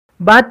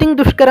Batting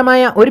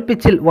ദുഷ്കരമായ ഒരു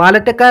പിച്ചിൽ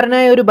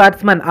വാലറ്റക്കാരനായ ഒരു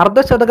batsman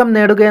അർദ്ധശതകം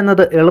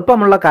നേടുകയെന്നത്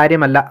എളുപ്പമുള്ള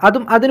കാര്യമല്ല.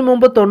 അതും അതിനു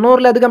മുമ്പ്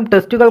 90-ലധികം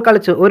ടെസ്റ്റുകൾ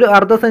കളിച്ച് ഒരു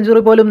അർദ്ധ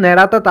സെഞ്ചുറി പോലും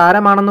നേടാത്ത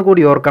താരമാണെന്ന്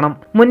കൂടി ഓർക്കണം.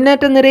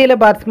 മുന്നേറ്റ നിരയിലെ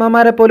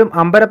ബാറ്റ്സ്മാൻമാരെ പോലും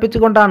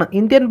അമ്പരപ്പിച്ചുകൊണ്ടാണ്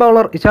ഇന്ത്യൻ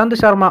ബൗളർ ഇശാന്ത്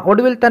ശർമ്മ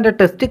ഒടുവിൽ തന്റെ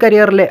ടെസ്റ്റ്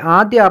കരിയറിലെ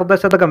ആദ്യ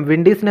അർദ്ധശതകം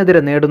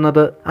വിൻഡീസിനെതിരെ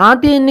നേടുന്നത്.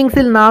 ആദ്യ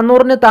ഇന്നിംഗ്സിൽ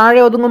 400-ന്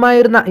താഴെ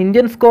ഒതുങ്ങുമായിരുന്ന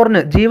ഇന്ത്യൻ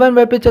സ്കോറിന് ജീവൻ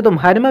വെപ്പിച്ചതും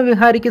ഹനുമ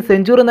വിഹാരിക്ക്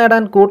സെഞ്ചുറി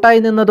നേടാൻ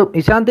കൂട്ടായി നിന്നതും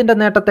ഇശാന്തിന്റെ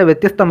നേട്ടത്തെ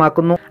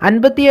വ്യത്യസ്തമാക്കുന്നു.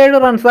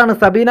 57 റൺസാണ്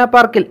സബീന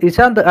പാർക്കിൽ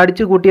ഇശാന്ത്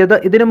അടിച്ചുകൂട്ടിയത്.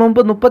 ഇതിനു മുമ്പ്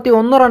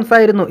 31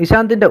 റൺസായിരുന്നു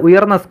ഇശാന്തിന്റെ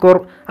ഉയർന്ന സ്കോർ.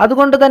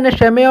 അതുകൊണ്ട് തന്നെ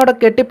ക്ഷമയോടെ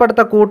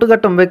കെട്ടിപ്പടുത്ത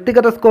കൂട്ടുകെട്ടും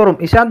വ്യക്തിഗത സ്കോറും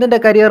ഇശാന്തിന്റെ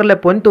കരിയറിലെ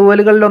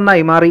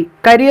പൊൻതൂവലുകളിലൊന്നായി മാറി.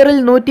 കരിയറിൽ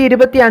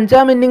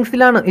 125-ാം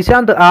ഇന്നിംഗ്സിലാണ്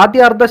ഇശാന്ത്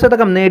ആദ്യ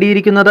അർദ്ധശതകം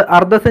നേടിയിരിക്കുന്നത്.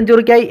 അർദ്ധ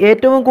സെഞ്ചുറിക്കായി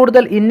ഏറ്റവും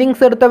കൂടുതൽ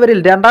ഇന്നിംഗ്സ്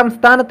എടുത്തവരിൽ 2ാം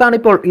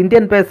സ്ഥാനത്താണിപ്പോൾ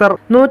ഇന്ത്യൻ പേസർ.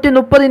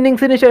 130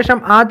 ഇന്നിംഗ്സിന് ശേഷം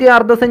ആദ്യ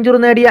അർദ്ധ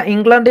സെഞ്ചുറി നേടിയ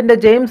ഇംഗ്ലണ്ടിന്റെ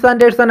ജെയിംസ്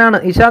ആൻഡേഴ്സനാണ്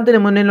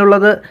ഇശാന്തിന്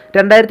മുന്നിലുള്ളത്.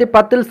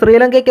 2010-ൽ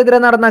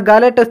ശ്രീലങ്കയ്ക്കെതിരെ നടന്ന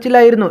ഗാല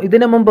ടെസ്റ്റിലായിരുന്നു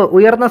ഇതിനു മുമ്പ്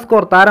ഉയർന്ന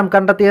സ്കോർ താരം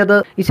കണ്ടെത്തിയത്.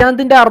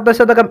 ഇശാന്തിന്റെ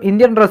അർദ്ധശതകം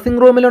ഇന്ത്യൻ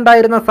ഡ്രസ്സിംഗ്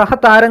റൂമിലുണ്ടായിരുന്ന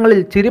സഹതാരങ്ങളിൽ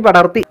ചിരി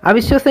പടർത്തി.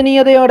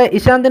 അവിശ്വസനീയതയോടെ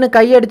ഇശാന്തിന്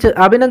കൈയടിച്ച്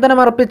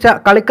അഭിനന്ദനമർപ്പിച്ച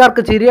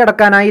കളിക്കാർക്ക്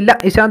ചിരിയടക്കാനായില്ല.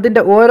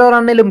 ഇശാന്തിന്റെ ഓരോ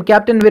റണ്ണിലും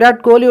ക്യാപ്റ്റൻ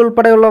വിരാട് കോഹ്ലി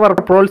ഉൾപ്പെടെയുള്ളവർ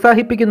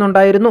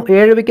പ്രോത്സാഹിപ്പിക്കുന്നുണ്ടായിരുന്നു.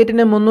 7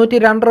 വിക്കറ്റിന്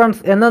 302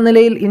 റൺസ് എന്ന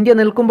നിലയിൽ ഇന്ത്യ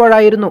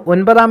നിൽക്കുമ്പോഴായിരുന്നു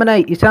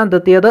 9ാമനായി ഇശാന്ത്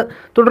എത്തിയത്.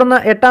 തുടർന്ന്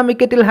 8ാം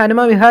വിക്കറ്റിൽ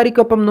ഹനുമ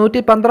വിഹാരിക്കൊപ്പം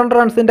 112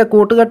 റൺസിന്റെ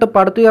കൂട്ടുകെട്ട്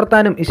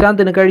പടുത്തുയർത്താനും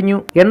ഇശാന്തിന് കഴിഞ്ഞു.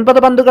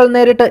 80 പന്തുകൾ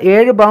നേരിട്ട്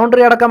 7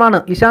 ബൗണ്ടറി അടക്കമാണ്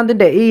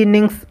ഇശാന്തിന്റെ ഈ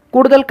ഇന്നിംഗ്സ്.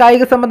 കൂടുതൽ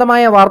കായിക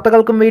സംബന്ധമായ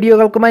വാർത്തകൾക്കും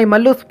വീഡിയോകൾക്കുമായി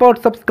മല്ലു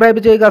സ്പോർട്സ് സബ്സ്ക്രൈബ്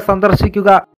ചെയ്യുക, സന്ദർശിക്കുക.